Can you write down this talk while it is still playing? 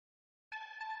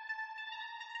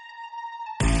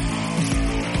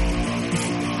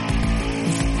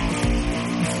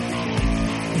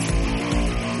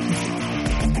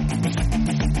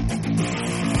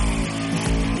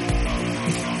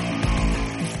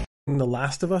The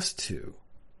Last of Us 2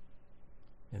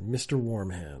 and Mr.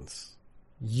 Warmhands,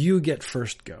 you get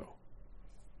first go.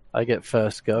 I get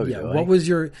first go. Yeah. What was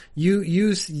your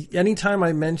anytime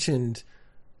I mentioned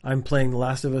I'm playing The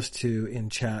Last of Us 2 in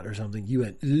chat or something, you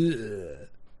went ugh,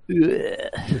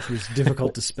 which was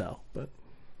difficult to spell, but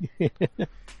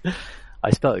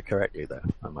I spelled it correctly though.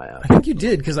 I might have. I think you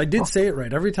did, because I did say it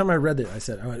right every time I read it. I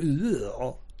said I went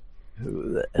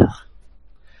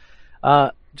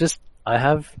ugh. I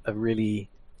have a really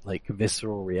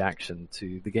visceral reaction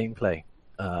to the gameplay.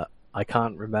 I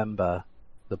can't remember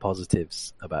the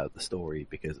positives about the story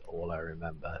because all I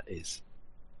remember is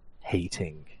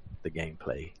hating the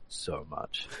gameplay so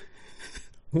much.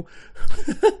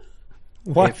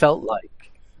 What? It felt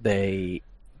like they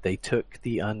took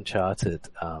the Uncharted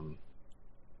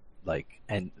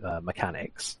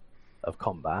mechanics of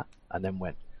combat and then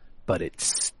went, but it's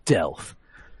stealth.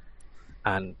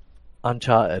 And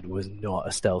Uncharted was not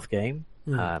a stealth game,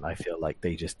 and I feel like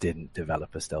they just didn't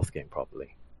develop a stealth game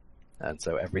properly. And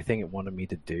so everything it wanted me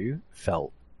to do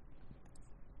felt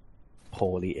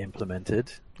poorly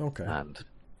implemented and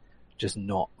just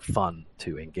not fun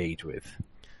to engage with,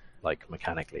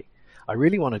 mechanically. I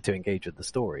really wanted to engage with the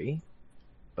story,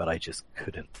 but I just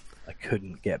couldn't. I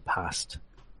couldn't get past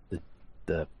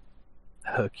the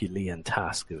Herculean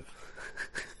task of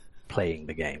playing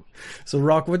the game. So,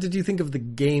 Rock, what did you think of the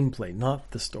gameplay,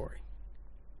 not the story?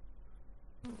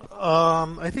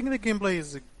 I think the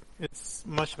gameplay it's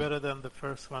much better than the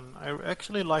first one. I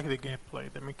actually like the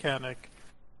gameplay, the mechanic.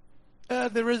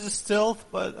 There is a stealth,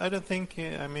 but I don't think.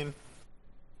 Not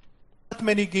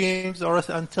many games, or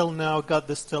until now, got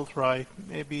the stealth right.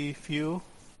 Maybe few.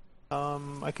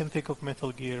 I can think of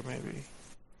Metal Gear, maybe.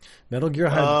 Metal Gear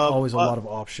had always a lot of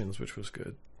options, which was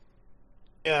good.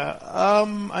 Yeah,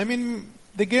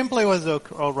 the gameplay was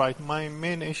all right. My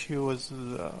main issue was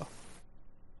the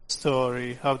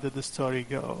story. How did the story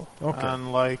go? Okay. And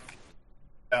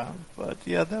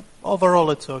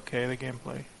overall it's okay, the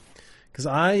gameplay. Because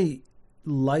I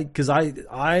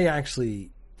actually,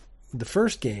 the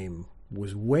first game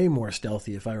was way more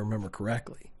stealthy, if I remember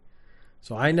correctly.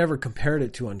 So I never compared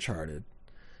it to Uncharted.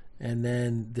 And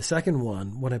then the second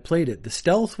one, when I played it, the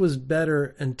stealth was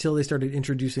better until they started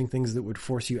introducing things that would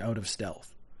force you out of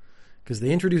stealth. Because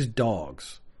they introduced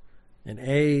dogs. And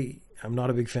A, I'm not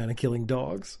a big fan of killing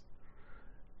dogs.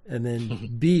 And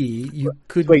then B, you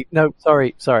could... Wait, no,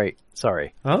 sorry.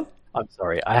 Huh? I'm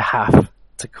sorry, I have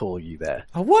to call you there.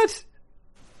 What?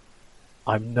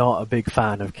 I'm not a big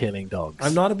fan of killing dogs.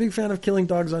 I'm not a big fan of killing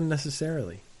dogs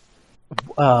unnecessarily.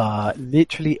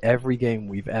 Literally every game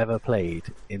we've ever played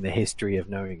in the history of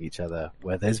knowing each other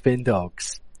where there's been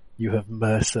dogs, you have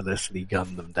mercilessly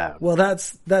gunned them down. Well,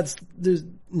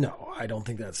 no, I don't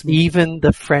think that's... Even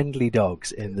the friendly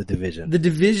dogs in The Division. The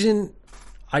Division,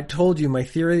 I told you my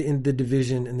theory in The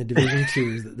Division and The Division 2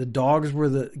 is that the dogs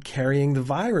were carrying the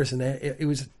virus, and it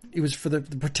was for the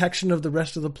protection of the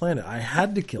rest of the planet. I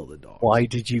had to kill the dogs. Why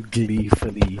did you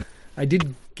gleefully... I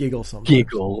did giggle sometimes.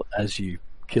 Giggle as you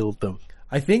killed them.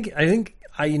 I think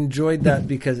I enjoyed that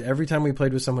because every time we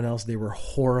played with someone else, they were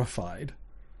horrified.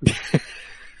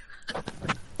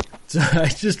 So I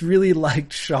just really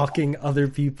liked shocking other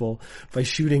people by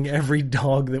shooting every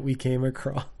dog that we came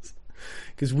across.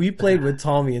 Because we played with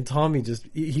Tommy, and Tommy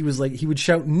he would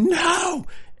shout "No!"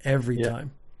 every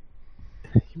time.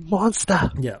 Monster!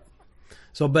 Yeah.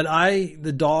 So, but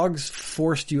the dogs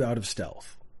forced you out of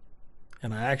stealth.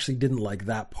 And I actually didn't like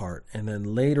that part. And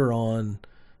then later on,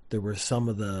 there were some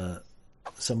of the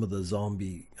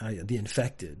zombie, the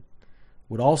infected,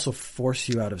 would also force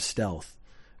you out of stealth,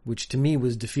 which to me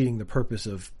was defeating the purpose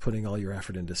of putting all your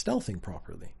effort into stealthing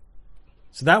properly.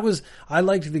 So I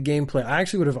liked the gameplay. I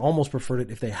actually would have almost preferred it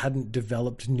if they hadn't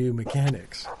developed new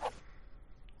mechanics.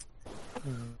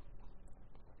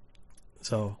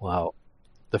 So. Wow.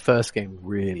 The first game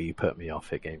really put me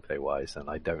off it gameplay wise, and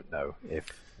I don't know if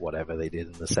whatever they did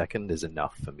in the second is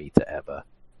enough for me to ever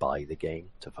buy the game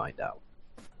to find out.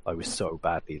 I was so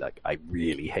badly I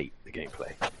really hate the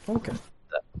gameplay. Okay.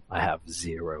 That I have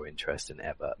zero interest in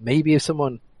ever. Maybe if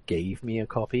someone gave me a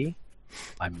copy,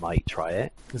 I might try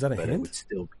it. Is that a but hint? It would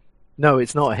still be... No,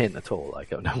 it's not a hint at all. I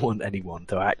don't want anyone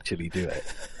to actually do it.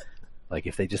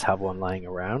 If they just have one lying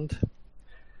around.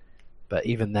 But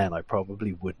even then, I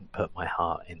probably wouldn't put my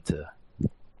heart into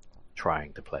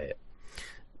trying to play it.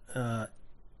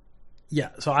 Yeah,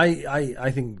 so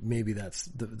I think maybe that's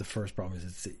the first problem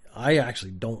is I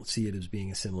actually don't see it as being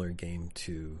a similar game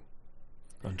to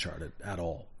Uncharted at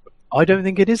all. I don't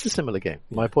think it is a similar game.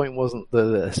 Yeah. My point wasn't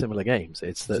the similar games.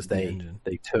 It's that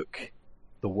they took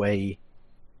the way,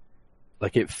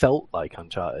 it felt like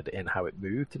Uncharted in how it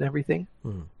moved and everything,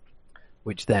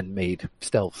 which then made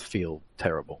stealth feel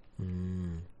terrible.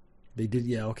 They did,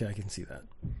 yeah. Okay, I can see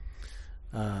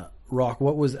that. Rock,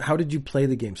 how did you play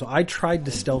the game? So I tried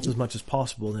to stealth as much as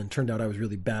possible, and then it turned out I was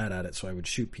really bad at it, so I would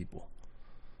shoot people.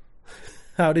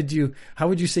 How would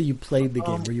you say you played the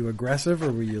game? Were you aggressive,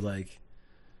 or were you like?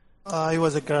 I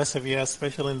was aggressive, yeah,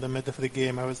 especially in the mid of the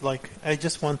game. I was like, I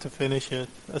just want to finish it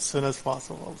as soon as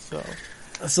possible. So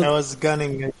I was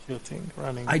gunning and shooting,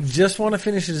 running. I just want to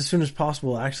finish it as soon as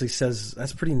possible. Actually, says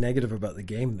that's pretty negative about the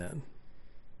game then.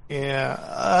 Yeah,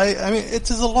 I mean, it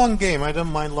is a long game. I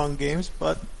don't mind long games,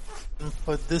 but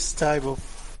for this type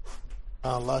of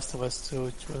Last of Us 2,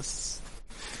 which was,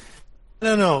 I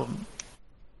don't know.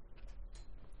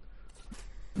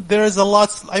 There is a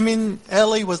lot. I mean,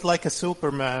 Ellie was like a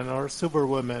Superman or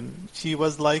Superwoman. She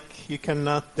was like, you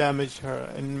cannot damage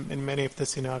her in many of the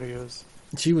scenarios.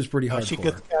 She was pretty hardcore. She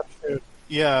gets captured.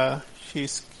 Yeah,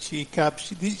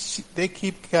 they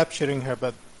keep capturing her,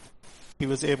 but he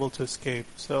was able to escape.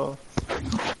 So,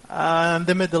 in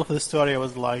the middle of the story, I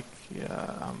was like,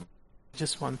 yeah,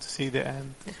 just want to see the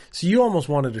end. So you almost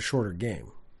wanted a shorter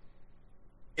game.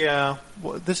 Yeah,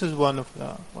 well, this is one of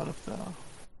the.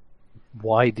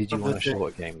 Why did you want a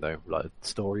shorter game though? Like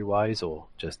story-wise, or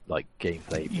just like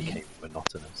gameplay became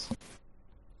monotonous?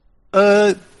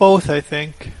 Both, I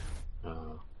think.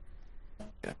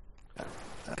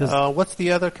 Yeah. What's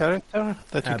the other character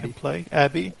that you can play?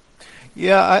 Abby.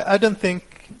 Yeah, I don't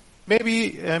think.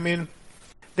 Maybe, I mean,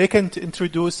 they can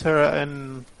introduce her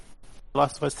in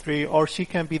Last of Us 3, or she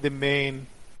can be the main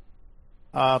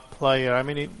player. I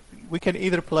mean, we can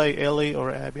either play Ellie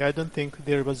or Abby. I don't think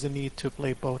there was a need to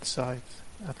play both sides,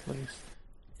 at least.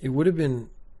 It would have been,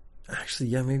 actually,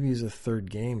 yeah, maybe it's a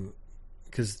third game,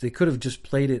 because they could have just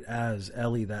played it as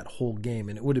Ellie that whole game,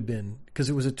 and it would have been, because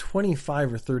it was a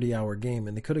 25 or 30 hour game,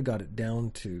 and they could have got it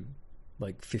down to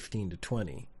like 15 to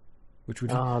 20. Which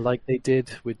would like they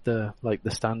did with the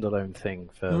standalone thing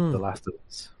for The Last of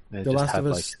Us. The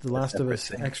Last of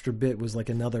Us extra bit was like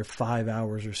another 5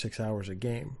 hours or 6 hours a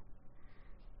game,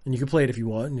 and you could play it if you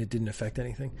want, and it didn't affect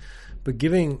anything. But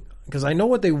because I know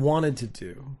what they wanted to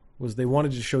do was they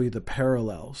wanted to show you the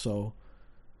parallel, so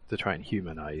to try and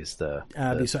humanize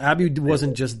Abby. So Abby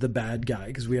wasn't just the bad guy,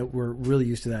 because we're really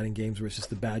used to that in games where it's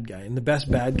just the bad guy, and the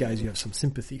best bad guys you have some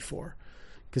sympathy for.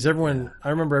 Because I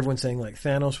remember everyone saying like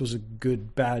Thanos was a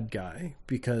good bad guy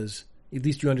because at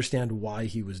least you understand why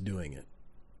he was doing it.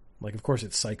 Like, of course,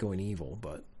 it's psycho and evil,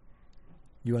 but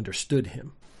you understood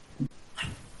him.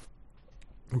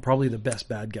 And probably the best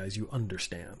bad guys you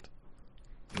understand.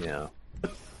 Yeah.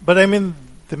 But I mean,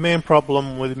 the main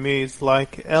problem with me is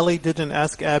like Ellie didn't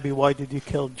ask Abby, why did you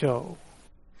kill Joe?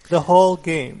 The whole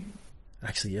game.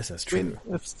 Actually, yes, that's true. I mean,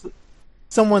 if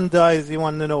someone dies, you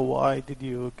want to know why did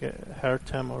you hurt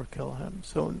him or kill him.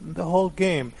 So the whole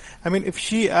game. I mean, if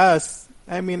she asked,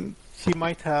 I mean, she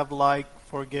might have like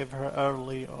forgive her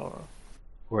early or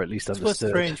at least understood. It was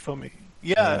strange for me.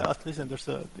 Yeah, at least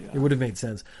understood. Yeah. It would have made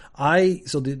sense.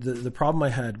 So the problem I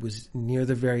had was near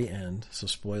the very end. So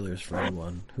spoilers for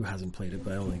anyone who hasn't played it,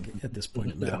 but I don't think at this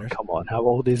point it matters. Come on, how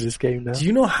old is this game now? Do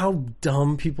you know how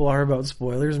dumb people are about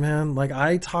spoilers, man? Like,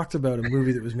 I talked about a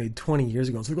movie that was made 20 years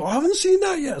ago. It's like, I haven't seen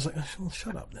that yet. It's like, well,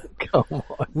 shut up, man. Come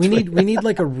on. We need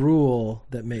like a rule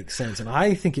that makes sense, and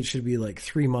I think it should be like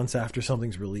 3 months after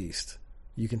something's released,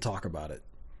 you can talk about it.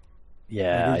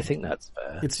 Yeah, like I think that's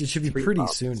fair. It should be pretty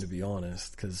soon, to be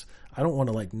honest, because I don't want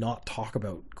to like not talk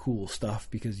about cool stuff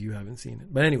because you haven't seen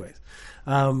it. But anyways,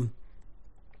 at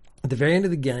the very end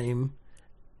of the game,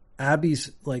 Abby's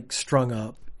like strung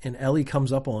up, and Ellie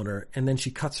comes up on her, and then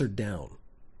she cuts her down,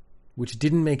 which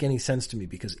didn't make any sense to me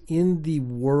because in the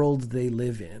world they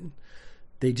live in,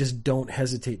 they just don't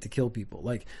hesitate to kill people.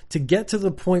 Like, to get to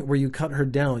the point where you cut her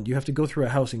down, you have to go through a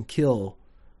house and kill,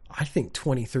 I think,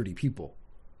 20, 30 people.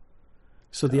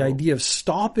 So the idea of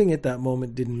stopping at that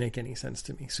moment didn't make any sense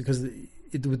to me. So because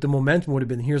the momentum would have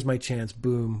been, here's my chance,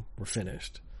 boom, we're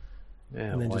finished.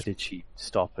 Yeah, and then why did she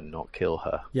stop and not kill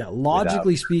her? Yeah,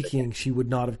 logically speaking, she would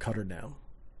not have cut her down.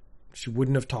 She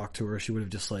wouldn't have talked to her. She would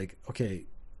have just like, okay,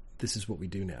 this is what we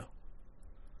do now.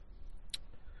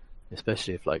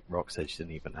 Especially if, like Rock said, she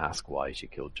didn't even ask why she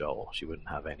killed Joel. She wouldn't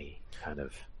have any kind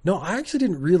of... No, I actually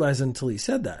didn't realize until he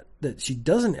said that she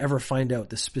doesn't ever find out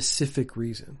the specific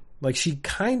reason. Like, she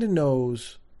kind of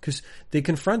knows, because they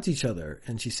confront each other,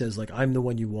 and she says, like, I'm the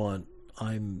one you want.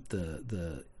 I'm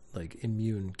the like,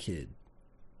 immune kid.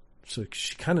 So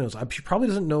she kind of knows. She probably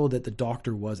doesn't know that the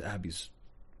doctor was Abby's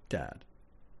dad.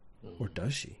 Or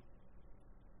does she?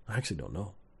 I actually don't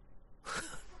know.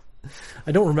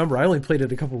 I don't remember. I only played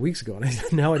it a couple of weeks ago, and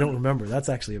now I don't remember. That's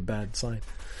actually a bad sign.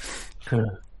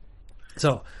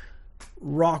 So,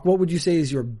 Rock, what would you say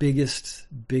is your biggest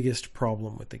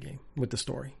problem with the game, with the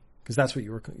story? Because that's what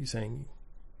you were saying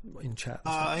in chat.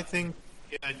 I think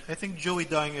Joey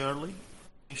dying early.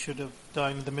 He should have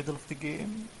died in the middle of the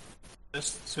game,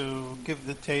 just to give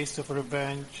the taste of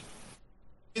revenge.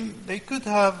 They could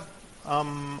have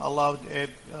allowed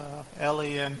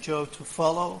Ellie and Joe to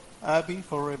follow Abby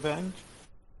for revenge,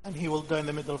 and he will die in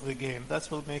the middle of the game.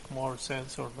 That will make more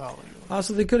sense or value.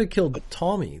 So they could have killed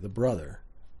Tommy, the brother.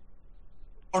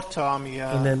 Or Tommy,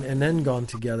 yeah. And then gone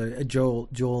together. Joel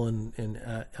and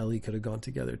Ellie could have gone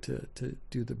together to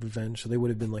do the revenge. So they would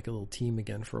have been like a little team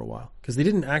again for a while. Because they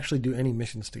didn't actually do any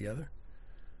missions together.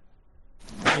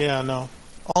 Yeah, no.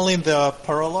 Only in the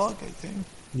prologue, I think.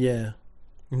 Yeah.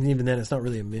 And even then, it's not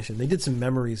really a mission. They did some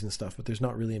memories and stuff, but there's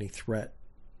not really any threat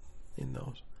in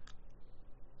those.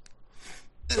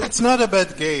 It's not a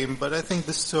bad game, but I think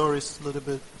the story is a little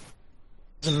bit...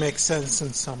 doesn't make sense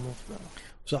in some of them.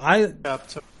 So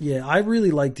I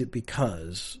really liked it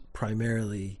because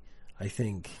primarily I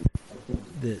think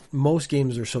that most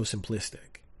games are so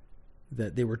simplistic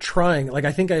that they were trying, like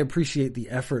I think I appreciate the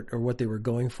effort or what they were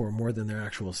going for more than their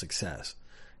actual success,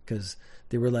 because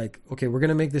they were like, okay, we're going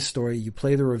to make this story, you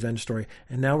play the revenge story,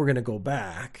 and now we're going to go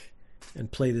back and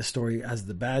play this story as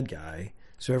the bad guy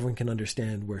so everyone can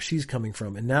understand where she's coming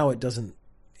from. And now it doesn't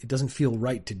feel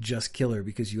right to just kill her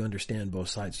because you understand both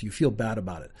sides. So you feel bad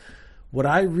about it. What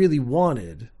I really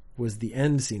wanted was the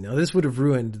end scene. Now, this would have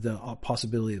ruined the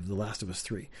possibility of The Last of Us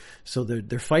 3. So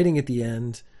they're fighting at the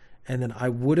end, and then I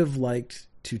would have liked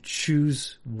to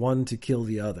choose one to kill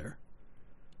the other.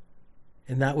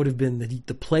 And that would have been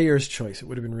the player's choice. It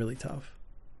would have been really tough.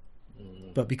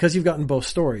 But because you've gotten both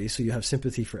stories, so you have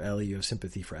sympathy for Ellie, you have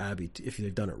sympathy for Abby, if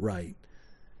they've done it right.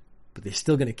 But they're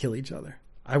still going to kill each other.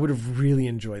 I would have really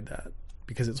enjoyed that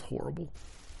because it's horrible.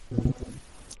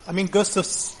 I mean, Ghost of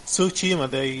Tsushima,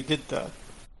 they did that.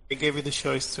 They gave you the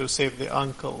choice to save the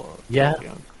uncle or yeah, the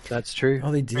uncle. That's true.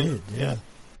 Oh, they did. Yeah.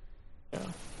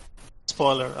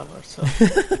 Spoiler alert. So.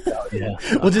 Yeah.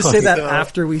 We'll just say that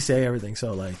after we say everything.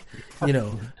 So, like, you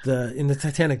know, in the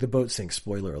Titanic, the boat sinks.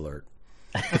 Spoiler alert.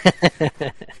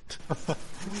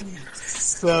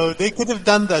 So they could have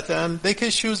done that, and they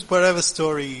can choose wherever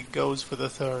story goes for the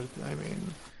third. I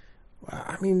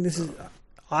mean, this is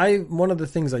one of the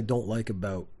things I don't like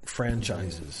about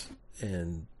franchises,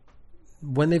 and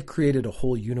when they've created a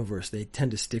whole universe, they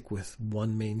tend to stick with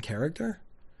one main character,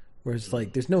 where it's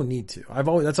like there's no need to.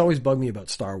 That's always bugged me about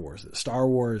Star Wars. That Star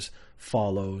Wars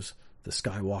follows the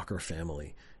Skywalker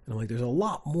family, and I'm like, there's a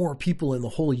lot more people in the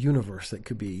whole universe that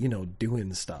could be, you know,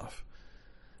 doing stuff.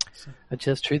 It's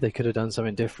just true. They could have done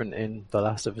something different in The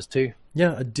Last of Us 2.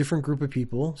 Yeah, a different group of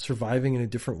people surviving in a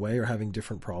different way or having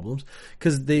different problems.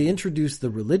 Because they introduced the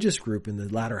religious group in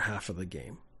the latter half of the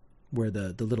game, where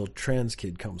the little trans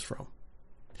kid comes from.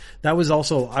 That was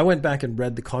also, I went back and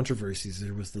read the controversies.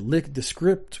 There was the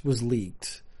script was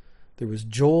leaked. There was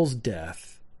Joel's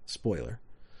death, spoiler.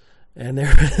 And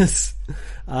there was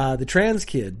the trans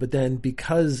kid. But then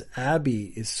because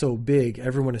Abby is so big,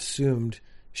 everyone assumed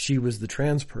she was the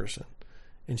trans person,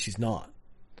 and she's not.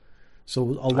 So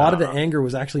a lot of the anger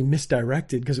was actually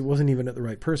misdirected because it wasn't even at the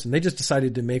right person. They just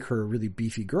decided to make her a really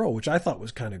beefy girl, which I thought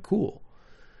was kind of cool.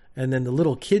 And then the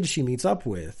little kid she meets up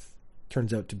with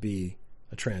turns out to be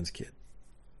a trans kid.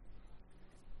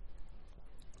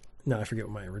 No, I forget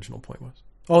what my original point was.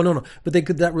 Oh, no. But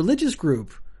that religious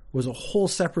group was a whole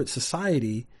separate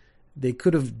society. They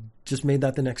could have just made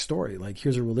that the next story. Like,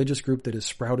 here's a religious group that is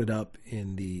sprouted up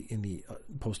in the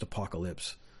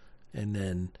post-apocalypse, and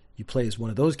then you play as one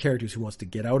of those characters who wants to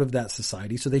get out of that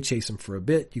society. So they chase him for a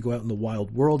bit. You go out in the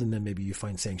wild world, and then maybe you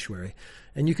find sanctuary,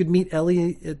 and you could meet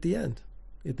Ellie at the end,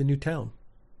 at the new town.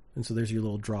 And so there's your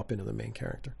little drop into the main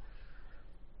character.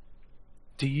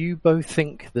 Do you both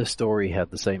think the story had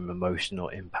the same emotional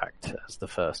impact as the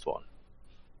first one?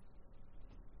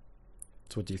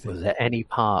 So what do you think? Was there any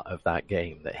part of that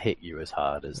game that hit you as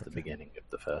hard as the beginning of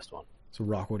the first one? So,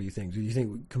 Rock, what do you think? Do you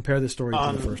think compare the story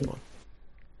to the first one?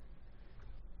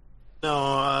 No,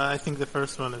 I think the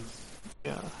first one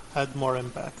had more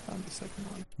impact than the second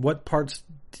one. What parts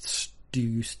do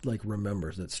you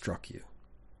remember that struck you?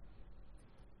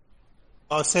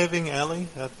 Saving Ellie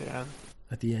at the end.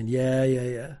 At the end,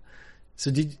 yeah.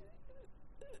 So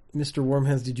Mr.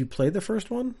 Wormhands, did you play the first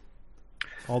one?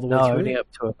 All the way through? Only up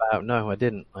to about... No, I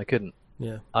didn't. I couldn't.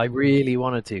 Yeah. I really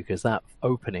wanted to because that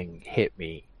opening hit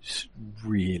me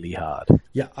really hard.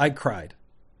 Yeah, I cried.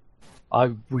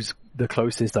 I was the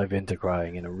closest I've been to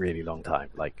crying in a really long time.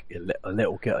 Like, a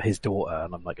little girl, his daughter,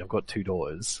 and I'm like, I've got two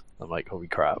daughters. I'm like, holy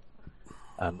crap.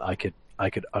 And I I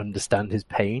could understand his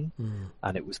pain,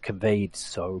 and it was conveyed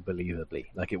so believably.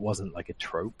 Like, it wasn't like a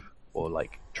trope or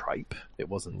like tripe. It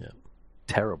wasn't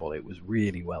terrible. It was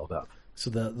really well done. So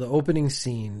the opening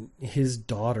scene, his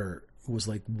daughter was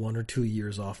like 1 or 2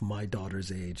 years off my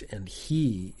daughter's age, and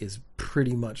he is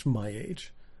pretty much my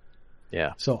age.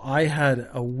 Yeah. So I had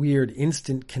a weird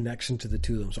instant connection to the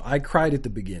two of them. So I cried at the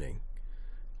beginning,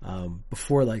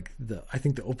 before like I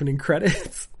think the opening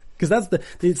credits, because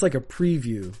it's like a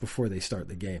preview before they start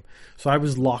the game. So I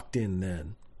was locked in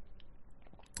then.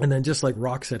 And then just like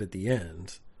Rock said at the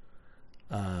end,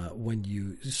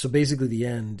 so basically the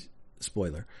end,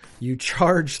 spoiler, you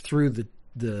charge through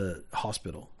the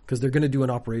hospital because they're going to do an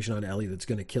operation on Ellie that's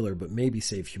going to kill her, but maybe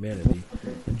save humanity.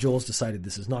 And Joel's decided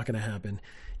this is not going to happen.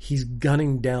 He's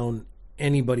gunning down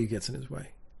anybody who gets in his way.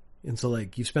 And so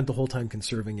like you spent the whole time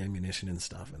conserving ammunition and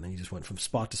stuff. And then you just went from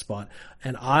spot to spot.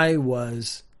 And I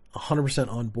was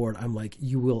 100% on board. I'm like,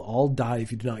 you will all die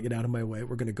if you do not get out of my way.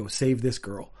 We're going to go save this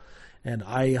girl. And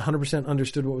I 100%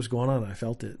 understood what was going on. I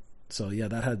felt it. So yeah,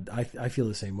 I feel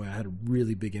the same way. I had a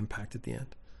really big impact at the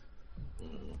end.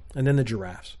 And then the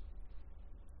giraffes.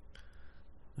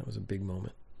 That was a big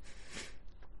moment.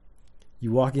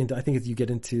 You walk into, I think you get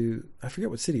into, I forget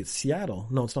what city. It's Seattle.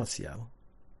 No, it's not Seattle.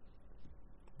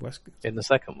 In the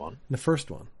second one? In the first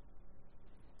one.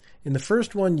 In the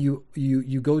first one,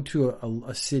 you go to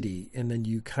a city, and then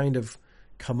you kind of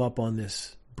come up on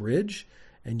this bridge,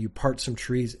 and you part some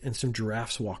trees, and some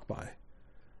giraffes walk by.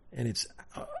 And it's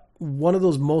one of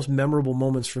those most memorable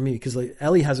moments for me, because like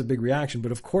Ellie has a big reaction,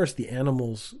 but of course the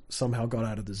animals somehow got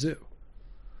out of the zoo.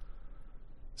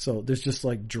 So there's just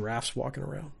like giraffes walking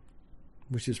around,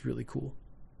 which is really cool.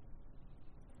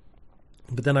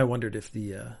 But then I wondered if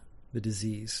the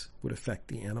disease would affect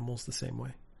the animals the same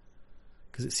way,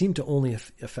 because it seemed to only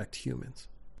affect humans.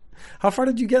 How far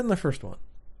did you get in the first one?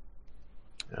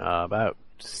 I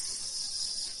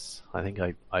think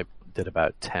I did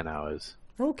about 10 hours.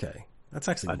 Okay. That's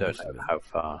actually. I don't know how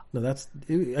far. No, it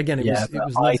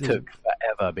was. I took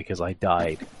forever because I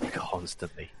died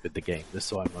constantly with the game. This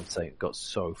is what I'm saying. Got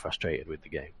so frustrated with the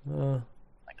game.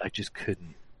 I just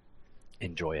couldn't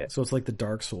enjoy it. So it's like the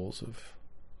Dark Souls of.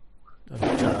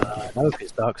 No,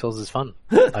 because Dark Souls is fun.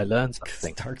 I learned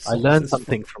something. I learned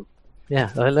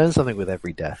something with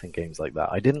every death in games like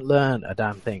that. I didn't learn a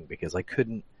damn thing because I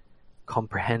couldn't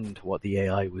comprehend what the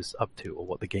AI was up to or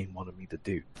what the game wanted me to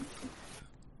do.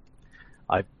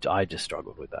 I just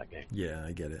struggled with that game. Yeah,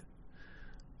 I get it.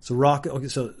 So Rock, okay,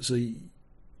 so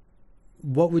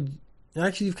what would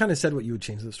actually you've kind of said what you would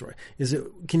change to the story.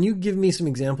 Can you give me some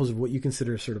examples of what you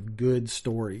consider sort of good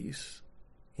stories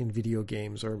in video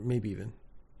games, or maybe even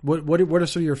what are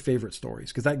some of your favorite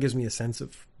stories? Because that gives me a sense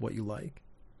of what you like.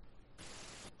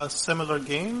 Similar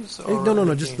games? Or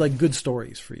no, just like good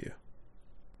stories for you.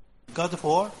 God of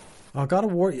War. Oh, God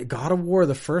of War,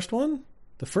 the first one.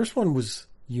 The first one was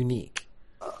unique.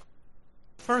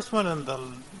 First one and the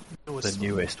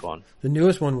newest one. The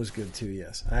newest one was good too.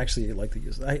 Yes, I actually like to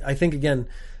use. I think again,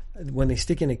 when they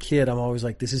stick in a kid, I'm always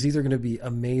like, this is either going to be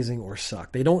amazing or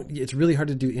suck. They don't. It's really hard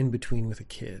to do in between with a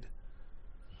kid.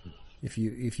 If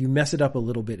you mess it up a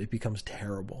little bit, it becomes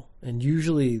terrible. And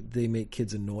usually they make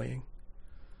kids annoying.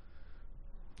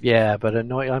 Yeah, but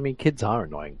annoying. I mean, kids are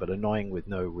annoying, but annoying with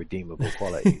no redeemable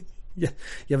quality. Yeah,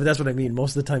 but that's what I mean.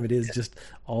 Most of the time, it is just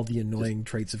all the annoying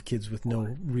traits of kids with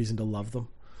no reason to love them.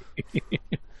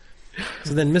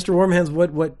 So then, Mr. Warmhands,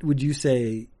 what would you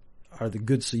say are the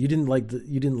good? So you didn't like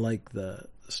the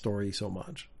story so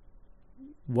much.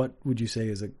 What would you say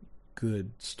is a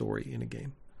good story in a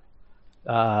game?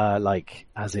 Like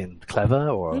as in clever,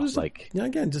 or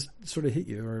again, just sort of hit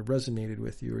you or resonated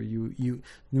with you, or you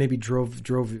maybe drove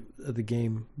the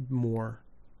game more.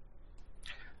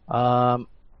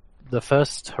 The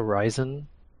first Horizon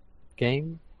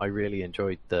game, I really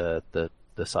enjoyed the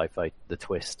sci-fi, the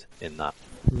twist in that.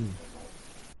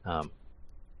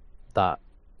 That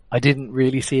I didn't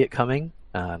really see it coming,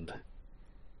 and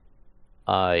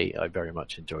I very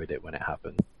much enjoyed it when it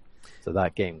happened. So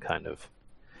that game kind of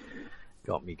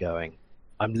got me going.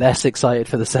 I'm less excited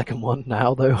for the second one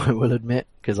now, though, I will admit,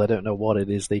 because I don't know what it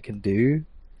is they can do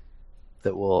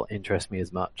that will interest me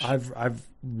as much. I've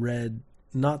read,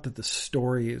 not that the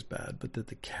story is bad, but that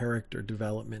the character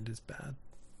development is bad.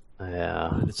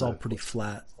 Yeah. And it's all pretty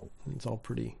flat. It's all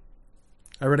pretty...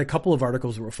 I read a couple of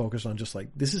articles that were focused on just like,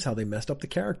 this is how they messed up the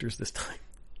characters this time.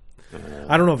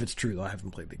 I don't know if it's true, though. I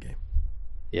haven't played the game.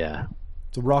 Yeah.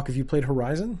 So, Rock, have you played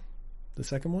Horizon? The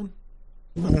second one?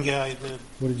 Yeah, I did.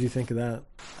 What did you think of that?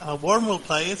 Worm will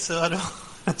play it, so I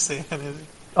don't say anything.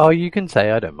 Oh, you can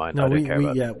say. I don't mind. No, I don't care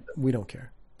about we don't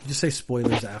care. Just say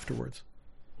spoilers afterwards.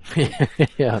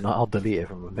 Yeah, and I'll delete it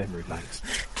from my memory banks.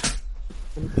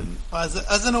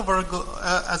 As an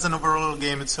overall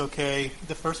game, it's okay.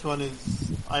 The first one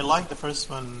I like the first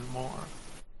one more.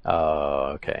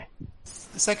 Oh, okay.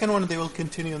 The second one, they will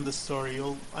continue on the story.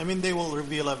 They will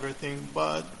reveal everything,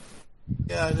 but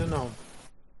yeah, I don't know.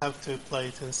 Have to play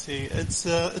it and see. It's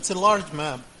a large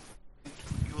map.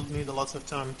 You will need a lot of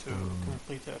time to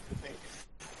complete everything.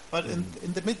 But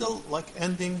in the middle, like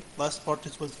ending, last part,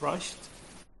 it was rushed.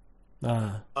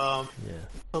 Yeah. It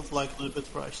felt like a little bit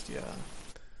rushed, yeah.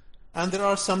 And there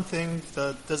are some things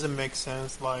that doesn't make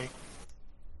sense, like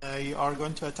you are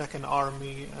going to attack an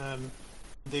army, and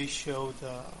they show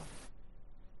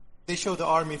the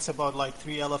army. It's about like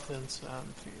 3 elephants,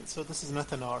 so this is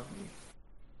not an army.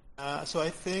 So I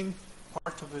think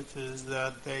part of it is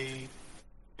that they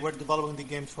were developing the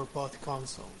game for both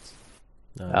consoles.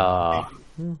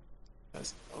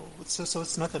 So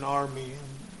it's not an army,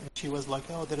 and she was like,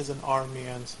 "Oh, there is an army,"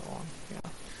 and so on. Yeah.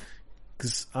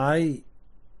 Because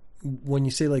when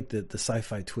you say like the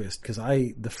sci-fi twist, because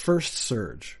the first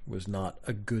Surge was not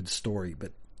a good story,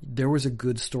 but there was a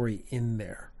good story in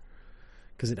there.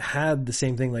 Because it had the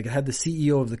same thing, like it had the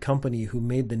CEO of the company who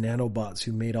made the nanobots,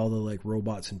 who made all the like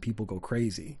robots and people go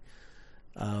crazy.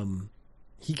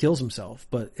 He kills himself,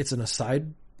 but it's an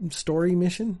aside story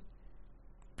mission.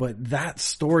 But that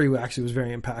story actually was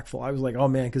very impactful. I was like, oh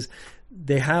man, because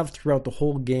they have throughout the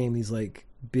whole game these like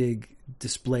big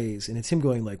displays, and it's him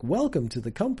going like, welcome to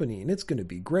the company, and it's going to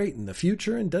be great in the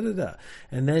future, and da-da-da.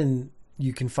 And then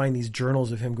you can find these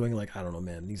journals of him going like, I don't know,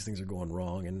 man, these things are going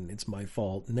wrong, and it's my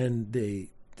fault. And then the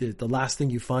last thing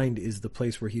you find is the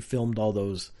place where he filmed all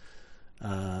those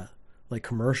like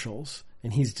commercials,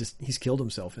 and he's killed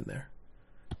himself in there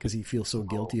because he feels so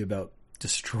guilty about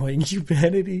destroying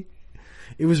humanity.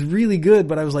 It was really good,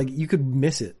 but I was like, you could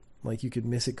miss it. Like, you could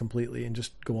miss it completely and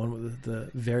just go on with the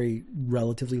very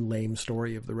relatively lame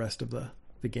story of the rest of the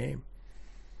game.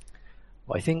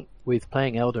 Well, I think with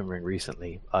playing Elden Ring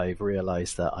recently, I've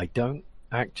realized that I don't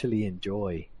actually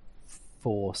enjoy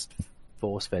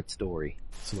force-fed story.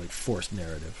 So, like, forced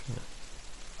narrative. Yeah.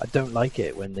 I don't like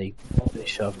it when they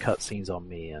shove cutscenes on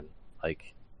me, and,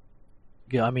 like...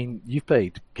 Yeah, I mean, you've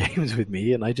played games with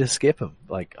me, and I just skip them.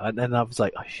 Like, and then I was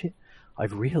like, oh shit,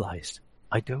 I've realized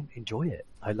I don't enjoy it.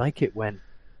 I like it when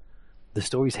the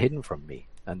story's hidden from me,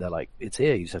 and they're like, it's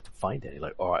here, you just have to find it. And you're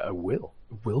like, all right, I will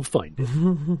find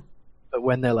it. But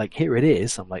when they're like, here it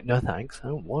is, I'm like, no thanks, I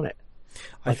don't want it.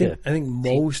 I think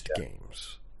most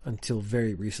games, until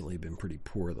very recently, have been pretty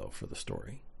poor, though, for the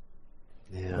story.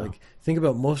 Yeah. Like, think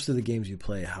about most of the games you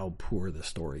play, how poor the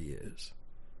story is.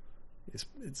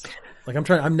 It's like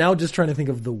I'm now just trying to think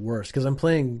of the worst, because I'm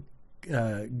playing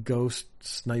Ghost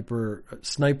Sniper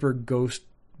Ghost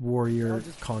Warrior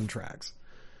Contracts,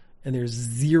 and there's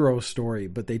zero story,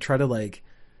 but they try to like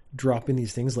drop in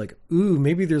these things like, ooh,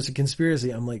 maybe there's a conspiracy.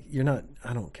 I'm like,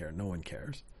 I don't care. No one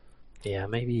cares. Yeah,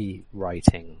 maybe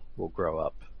writing will grow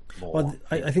up more. Well,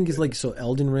 I think it's like, so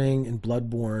Elden Ring and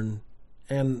Bloodborne,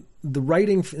 and the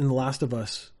writing in The Last of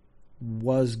Us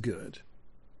was good.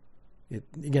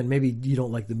 Again, maybe you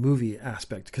don't like the movie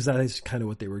aspect, because that is kind of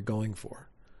what they were going for.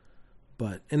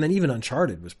 And then even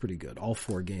Uncharted was pretty good, all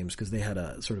 4 games, because they had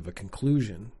a sort of a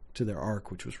conclusion to their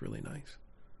arc, which was really nice.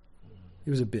 It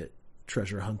was a bit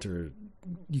treasure hunter.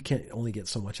 You can't only get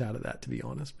so much out of that, to be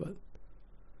honest. But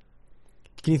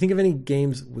can you think of any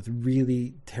games with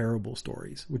really terrible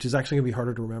stories, which is actually going to be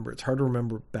harder to remember? It's hard to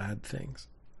remember bad things.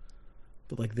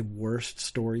 But like the worst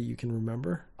story you can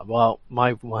remember? Well,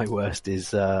 my worst is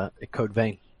Code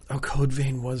Vein. Oh, Code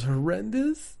Vein was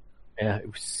horrendous. Yeah,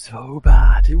 it was so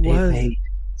bad. It made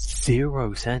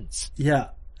 0 sense. Yeah,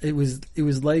 it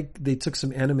was like they took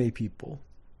some anime people,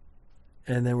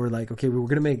 and then we're like, okay, we're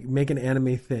gonna make an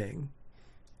anime thing,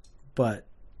 but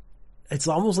it's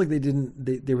almost like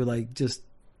they were like, just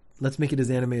let's make it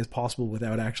as anime as possible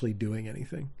without actually doing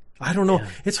anything. I don't know. Yeah.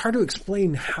 It's hard to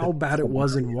explain how bad it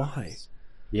was and why.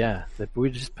 Yeah, we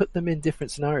just put them in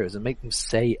different scenarios and make them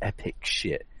say epic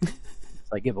shit.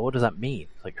 Like, yeah, but what does that mean?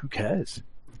 Like, who cares?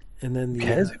 And then who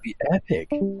cares? It'd be epic.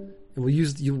 And we'll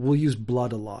use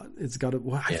blood a lot. It's got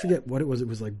I forget what it was. It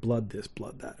was like blood this,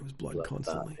 blood that. It was blood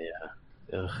constantly. That,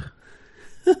 yeah.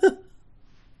 Ugh.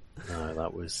 No,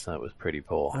 that was pretty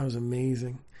poor. That was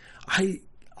amazing.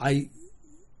 I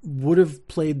would have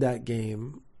played that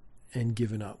game and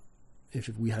given up if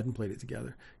we hadn't played it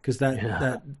together, because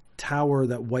that tower,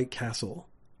 that White Castle,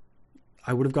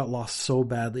 I would have got lost so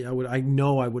badly. I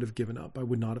know I would have given up. I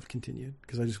would not have continued,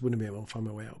 because I just wouldn't be able to find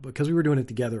my way out. But because we were doing it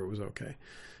together, it was okay,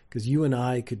 because you and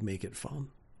I could make it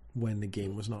fun when the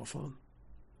game was not fun.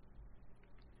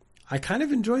 I kind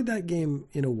of enjoyed that game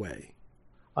in a way.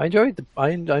 I enjoyed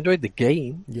the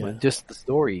game. Yeah. Just the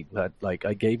story that like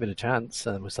I gave it a chance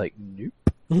and was like, nope.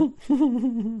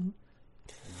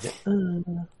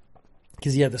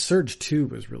 Because the Surge 2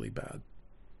 was really bad.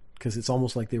 Because it's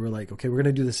almost like they were like, okay, we're going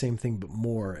to do the same thing but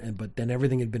more, but then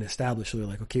everything had been established. So they're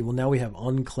like, okay, well now we have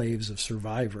enclaves of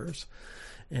survivors,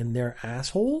 and they're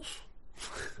assholes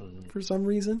for some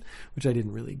reason, which I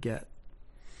didn't really get.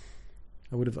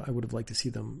 I would have liked to see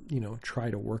them,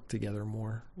 try to work together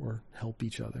more or help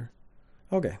each other.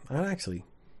 Okay, I actually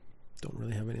don't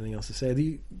really have anything else to say.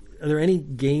 Are there any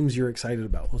games you're excited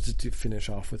about? Let's just finish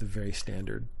off with a very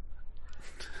standard.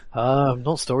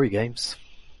 Not story games.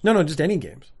 No, just any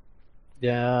games.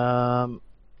 Yeah,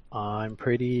 I'm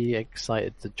pretty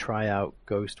excited to try out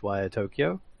Ghostwire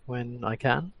Tokyo when I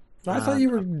can. I thought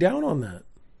you were down on that.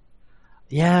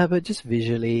 Yeah, but just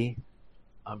visually,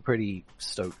 I'm pretty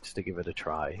stoked to give it a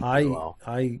try.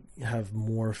 I have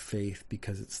more faith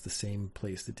because it's the same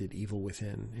place that did Evil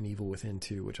Within and Evil Within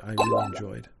 2, which I really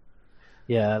enjoyed.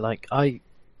 Yeah, like I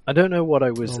don't know what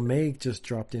I was. Well, May just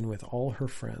dropped in with all her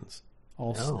friends.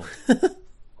 Also. No.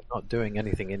 Not doing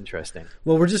anything interesting.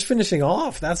 Well, we're just finishing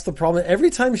off. That's the problem. Every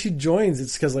time she joins,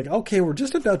 it's because like, okay, we're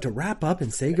just about to wrap up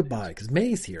and say goodbye because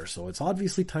May's here, so it's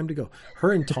obviously time to go.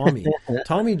 Her and Tommy.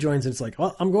 Tommy joins and it's like,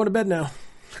 oh, I'm going to bed now.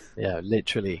 Yeah,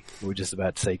 literally. We're just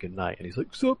about to say goodnight and he's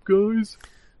like, sup, guys?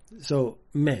 So,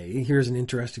 May, here's an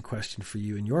interesting question for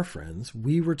you and your friends.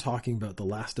 We were talking about The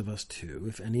Last of Us 2.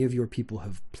 If any of your people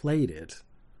have played it,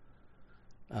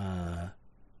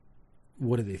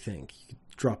 what do they think? You could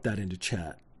drop that into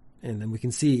chat. And then we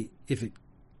can see if it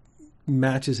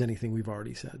matches anything we've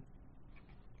already said.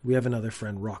 We have another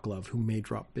friend, Rock Love, who may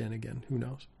drop in again. Who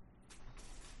knows?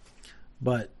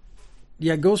 But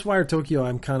yeah, Ghostwire Tokyo,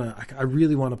 I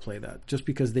really want to play that just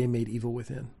because they made Evil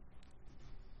Within.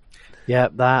 Yeah,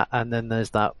 that, and then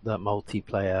there's that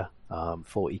multiplayer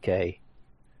 40k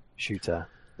shooter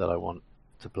that I want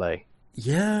to play.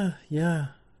 Yeah.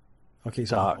 Okay,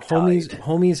 so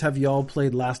homies, have y'all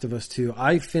played Last of Us 2?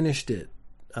 I finished it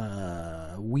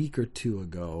a week or two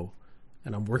ago,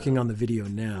 and I'm working on the video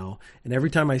now. And every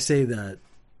time I say that,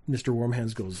 Mr.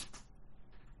 Warmhands goes,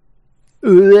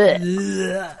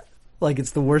 like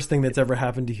it's the worst thing that's ever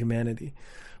happened to humanity.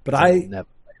 But I never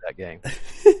played that game.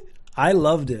 I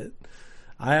loved it.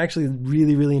 I actually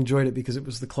really, really enjoyed it because it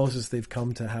was the closest they've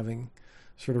come to having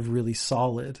sort of really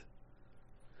solid.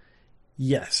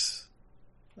 Yes.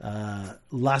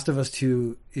 Last of Us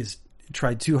 2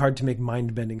 tried too hard to make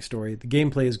mind-bending story. The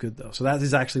gameplay is good though. So that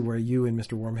is actually where you and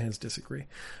Mr. Warmhands disagree.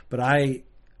 But I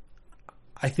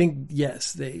think,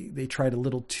 yes, they tried a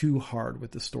little too hard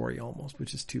with the story almost,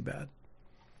 which is too bad.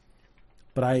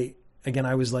 But I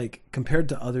was like, compared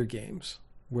to other games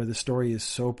where the story is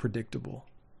so predictable,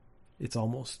 it's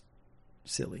almost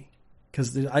silly.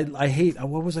 Because I hate,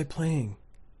 what was I playing?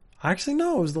 Actually,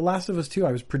 no, it was The Last of Us 2.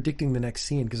 I was predicting the next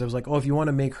scene because I was like, oh, if you want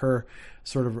to make her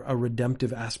sort of a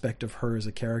redemptive aspect of her as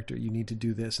a character, you need to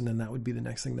do this. And then that would be the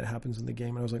next thing that happens in the game.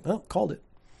 And I was like, oh, called it.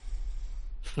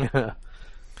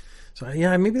 So,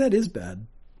 yeah, maybe that is bad.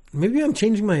 Maybe I'm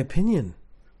changing my opinion.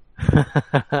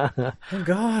 Oh,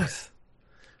 God.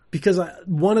 Because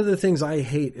one of the things I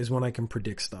hate is when I can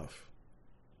predict stuff.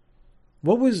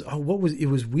 It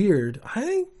was weird.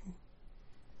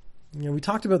 We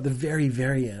talked about the very,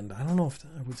 very end. I don't know if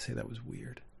I would say that was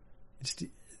weird. It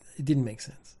didn't make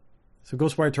sense. So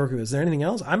Ghostwire Tokyo, is there anything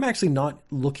else? I'm actually not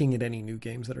looking at any new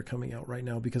games that are coming out right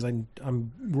now because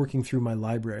I'm working through my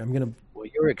library. Well,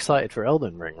 you're excited for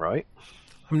Elden Ring, right?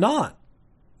 I'm not.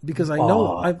 Because I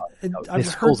know I've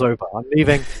this call's over. I'm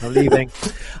leaving.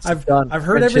 I've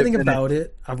heard everything about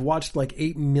it. I've watched like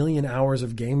 8 million hours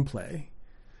of gameplay.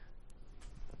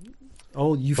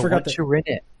 Oh, you forgot that you're in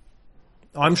it.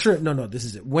 I'm sure. No, this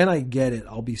is it. When I get it,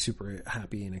 I'll be super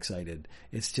happy and excited.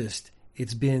 It's just,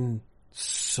 it's been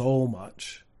so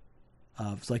much.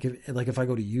 It's like if I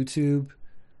go to YouTube,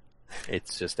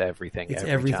 it's just everything. It's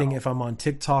everything. Channel. If I'm on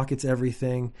TikTok, it's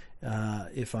everything.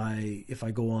 If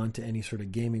I go on to any sort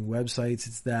of gaming websites,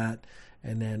 it's that.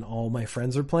 And then all my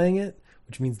friends are playing it,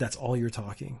 which means that's all you're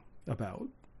talking about.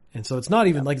 And so it's not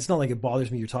even like, it's not like it bothers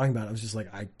me you're talking about it. I was just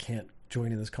like, I can't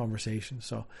join in this conversation.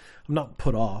 So I'm not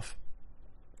put off.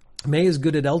 May is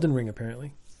good at Elden Ring,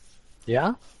 apparently.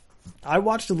 Yeah? I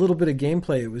watched a little bit of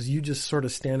gameplay. It was you just sort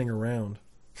of standing around.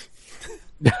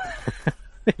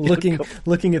 looking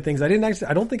at things. I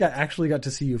don't think I actually got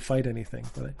to see you fight anything,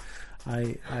 but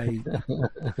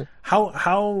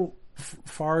how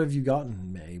far have you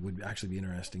gotten, May, would actually be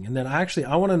interesting. And then I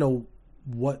want to know,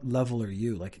 what level are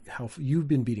you? Like, how you've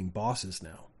been beating bosses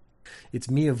now. It's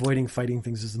me avoiding fighting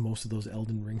things as most of those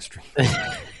Elden Ring streams.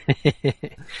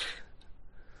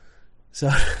 So,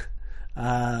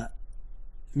 Mr.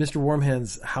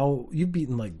 Warmhands, how you've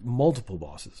beaten like multiple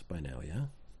bosses by now, yeah?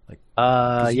 Like,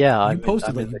 yeah, you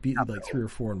posted like you beat like 3 or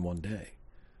 4 in one day.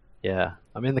 Yeah,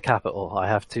 I'm in the capital. I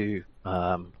have to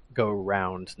go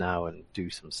around now and do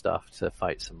some stuff to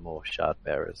fight some more shard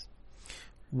bearers.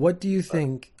 What do you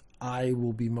think I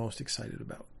will be most excited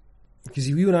about? Because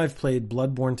you and I have played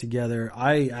Bloodborne together.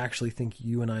 I actually think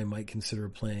you and I might consider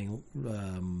playing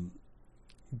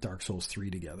Dark Souls 3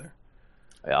 together.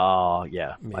 Oh,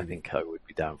 yeah. Maybe. I think I would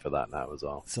be down for that now as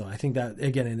well. So I think that,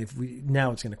 again, and if we,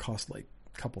 now it's going to cost like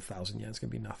a couple $1,000 yen. It's going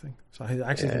to be nothing. So I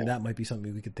actually think that might be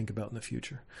something we could think about in the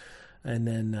future. And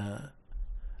then,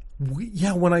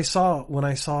 when I saw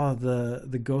the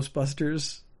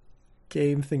Ghostbusters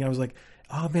game thing, I was like,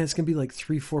 oh man, it's going to be like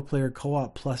 3-4 player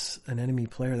co-op plus an enemy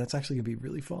player. That's actually going to be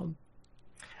really fun.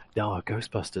 No,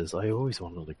 Ghostbusters. I always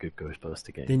wanted a good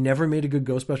Ghostbuster game. They never made a good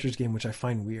Ghostbusters game, which I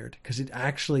find weird because it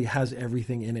actually has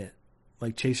everything in it.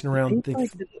 Like chasing around. They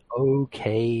played an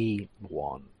okay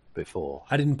one before.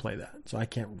 I didn't play that, so I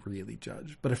can't really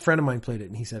judge. But a friend of mine played it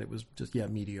and he said it was just,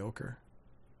 mediocre.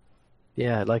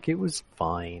 Yeah, like it was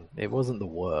fine. It wasn't the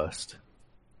worst,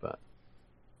 but.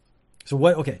 So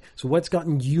what's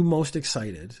gotten you most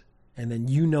excited? And then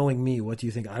you knowing me, what do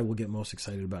you think I will get most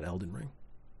excited about Elden Ring?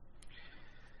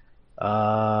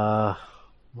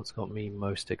 What's got me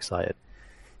most excited?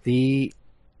 To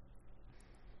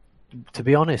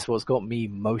be honest, what's got me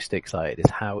most excited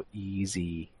is how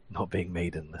easy not being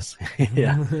maidenless.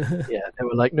 Yeah. They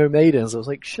were like, no maidens. I was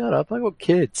like, shut up, I got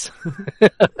kids.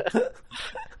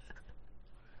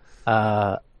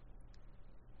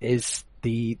 Is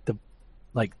the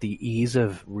ease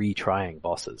of retrying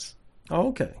bosses. Oh,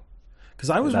 okay. Because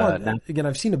I was again,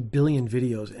 I've seen a billion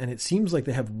videos, and it seems like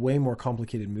they have way more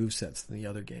complicated movesets than the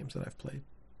other games that I've played.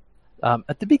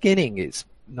 At the beginning, it's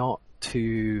not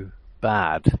too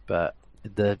bad, but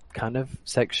the kind of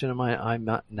section I'm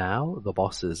at now, the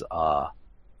bosses are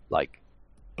like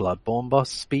Bloodborne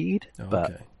boss speed,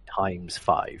 but times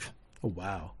 5. Oh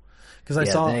wow! Because I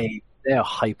saw they're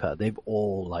hyper. They've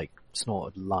all like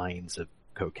snorted lines of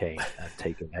cocaine and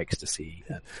taken ecstasy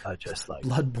and are just like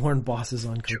Bloodborne bosses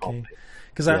on cocaine.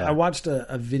 Because I watched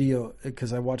a video,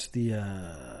 because I watched the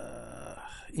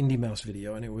Indie Mouse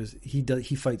video, and it was he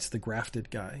fights the grafted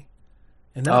guy,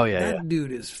 and that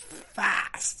dude is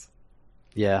fast.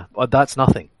 Yeah, well, that's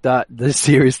nothing.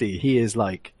 Seriously, he is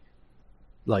like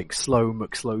Slow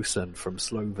McSlowson from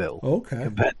Slowville. Okay,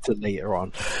 compared to later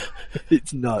on,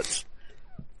 it's nuts.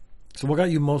 So, what got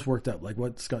you most worked up? Like,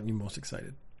 what's gotten you most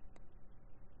excited?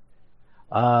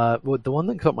 Well, the one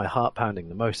that got my heart pounding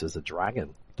the most is the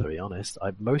dragon. To be honest,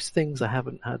 most things I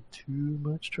haven't had too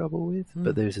much trouble with,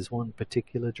 but there's this one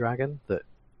particular dragon that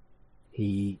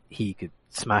he could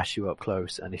smash you up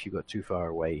close, and if you got too far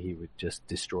away, he would just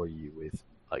destroy you with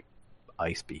like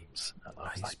ice beams.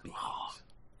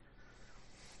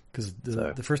 Because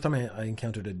the first time I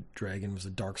encountered a dragon was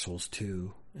a Dark Souls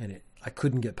 2, and I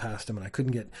couldn't get past him, and I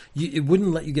couldn't get it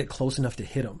wouldn't let you get close enough to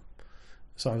hit him.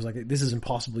 So I was like, this is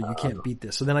impossible. You can't beat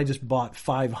this. So then I just bought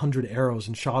 500 arrows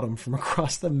and shot him from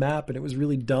across the map, and it was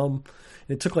really dumb.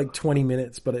 And it took like 20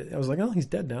 minutes, but I was like, oh, he's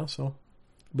dead now. So,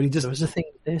 but he just. There was a thing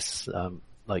with this,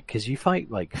 because you fight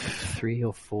like 3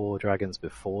 or 4 dragons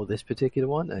before this particular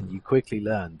one, and you quickly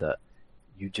learn that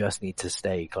you just need to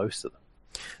stay close to them.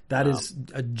 That is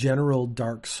a general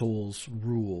Dark Souls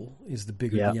rule: is the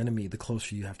bigger the enemy, the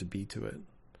closer you have to be to it.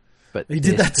 But he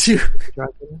did that too.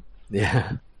 Dragon?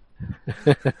 Yeah.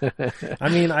 I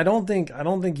mean, I don't think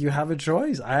you have a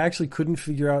choice. I actually couldn't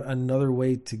figure out another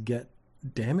way to get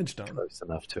damage done. Close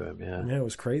enough to him, yeah. Yeah, it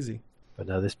was crazy. But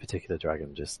no, this particular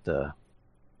dragon just,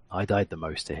 I died the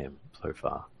most to him so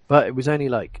far. But it was only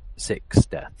like 6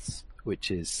 deaths, which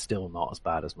is still not as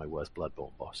bad as my worst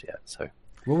Bloodborne boss yet, so.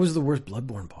 What was the worst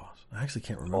Bloodborne boss? I actually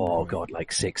can't remember. Oh god,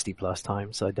 like 60 plus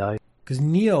times I died. Because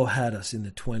Neo had us in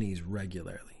the 20s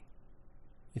regularly.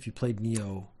 If you played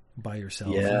Neo by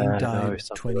yourself, you died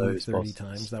 20, 30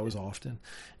 times. That was often.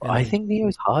 And I think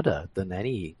Neo's harder than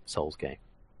any Souls game.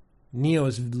 Neo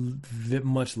is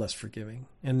much less forgiving.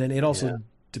 And then it also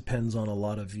depends on a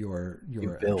lot of your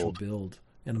actual build.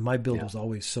 And my build was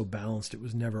always so balanced, it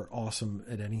was never awesome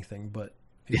at anything, but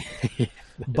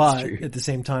true. At the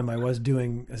same time, I was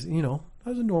doing, I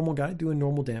was a normal guy doing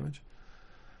normal damage.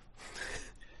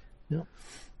 Yeah.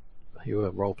 You were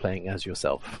role-playing as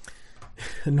yourself.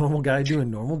 A normal guy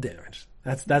doing normal damage.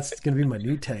 That's going to be my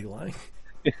new tagline.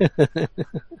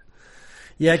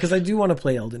 Yeah, because I do want to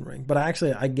play Elden Ring, but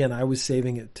I was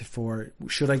saving it for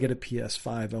should I get a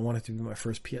PS5? I want it to be my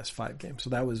first PS5 game,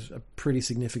 so that was a pretty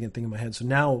significant thing in my head. So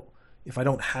now, if I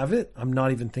don't have it, I'm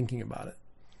not even thinking about it.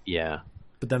 Yeah,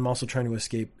 but then I'm also trying to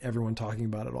escape everyone talking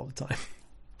about it all the time.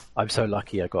 I'm so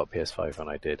lucky I got a PS5 when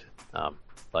I did.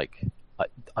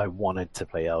 I wanted to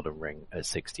play Elden Ring at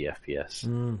 60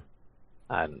 FPS,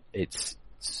 and it's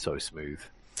so smooth.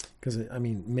 Because, I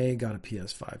mean, May got a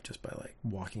PS5 just by, like,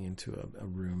 walking into a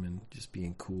room and just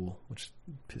being cool, which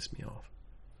pissed me off.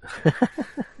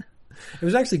 It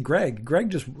was actually Greg.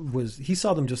 Greg he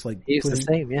saw them just, like... He's the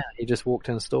same, yeah. He just walked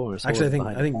in the store and saw actually,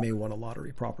 I think May won a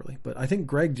lottery properly. But I think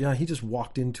Greg, yeah, he just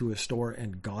walked into a store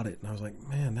and got it. And I was like,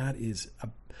 man,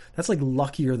 that's, like,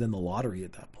 luckier than the lottery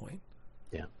at that point.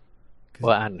 Yeah.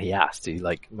 Well, and he asked.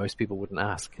 Most people wouldn't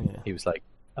ask. Yeah. He was like,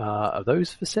 are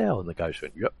those for sale? And the guy just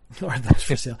went, yep. Are those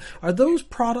for sale? Are those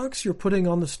products you're putting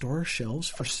on the store shelves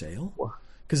for sale?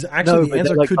 Because actually the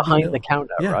answer could behind be no. The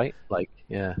counter, yeah. Right? Like,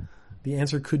 yeah. The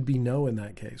answer could be no in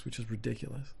that case, which is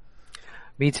ridiculous.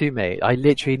 Me too, mate. I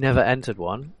literally never entered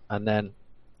one, and then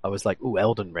I was like, ooh,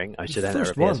 Elden Ring, I should enter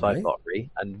a PS5 lottery.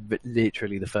 And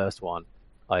literally the first one,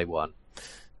 I won.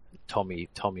 Tommy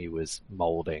was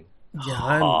molding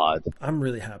hard. I'm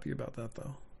really happy about that,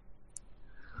 though.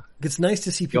 It's nice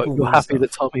to see people. You're happy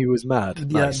that Tommy was mad.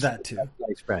 Yeah, nice. That too.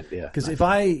 Nice friend, yeah. Because if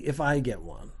I get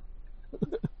one,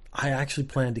 I actually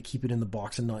plan to keep it in the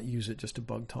box and not use it just to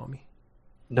bug Tommy.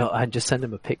 No, and just send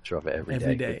him a picture of it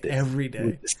every day. Every day.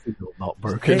 With the signal not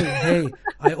broken. Hey,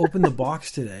 I opened the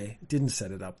box today. Didn't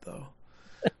set it up though.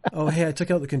 Oh, hey, I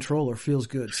took out the controller. Feels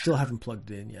good. Still haven't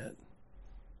plugged it in yet.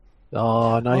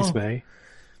 Oh, nice, mate.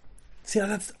 See,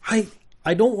 that's I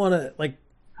don't want to like.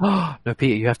 No,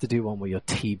 Peter, you have to do one where you're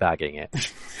teabagging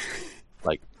it,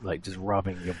 like just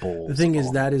rubbing your balls. The thing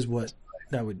is,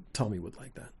 Tommy would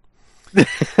like that.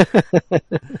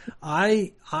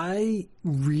 I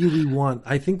really want.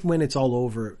 I think when it's all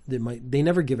over, they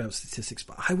never give out statistics,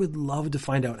 but I would love to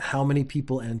find out how many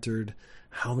people entered,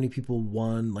 how many people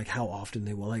won, like how often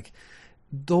they won. Like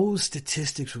those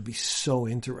statistics would be so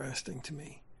interesting to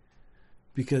me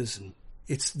because.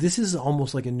 This is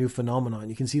almost like a new phenomenon.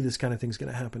 You can see this kind of thing's going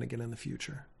to happen again in the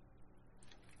future.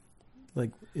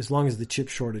 Like, as long as the chip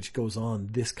shortage goes on,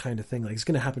 this kind of thing, like, it's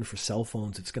going to happen for cell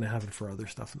phones. It's going to happen for other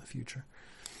stuff in the future.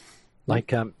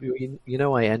 Like, I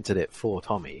entered it for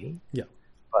Tommy. Yeah.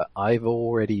 But I've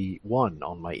already won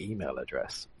on my email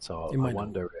address. So I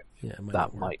wonder if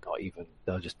that might not even,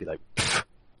 they'll just be like,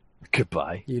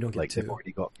 goodbye. You don't get like, they've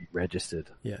already got me registered.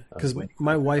 Yeah. Because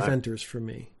my wife enters for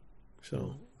me.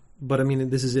 So... But I mean,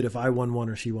 this is it. If I won one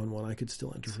or she won one, I could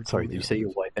still enter for. Sorry, did you say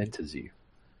your wife enters you?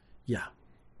 Yeah.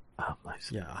 Oh,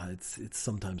 nice. Yeah, it's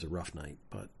sometimes a rough night,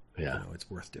 but it's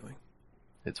worth doing.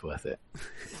 It's worth it.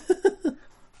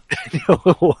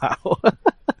 Wow.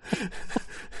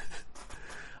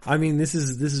 I mean, this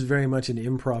is very much an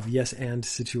improv yes and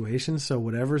situation. So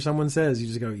whatever someone says, you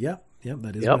just go, yep,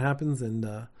 that is what happens,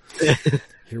 and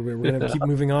here we're going to keep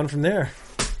moving on from there.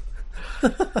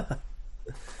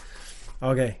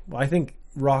 Okay, well, I think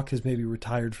Rock has maybe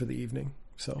retired for the evening.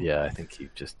 So yeah, I think he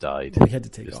just died. We had to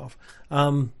take off.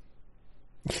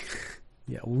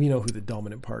 Yeah, we know who the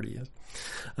dominant party is.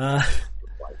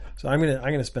 So I'm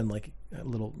gonna spend like a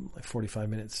little 45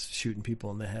 minutes shooting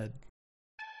people in the head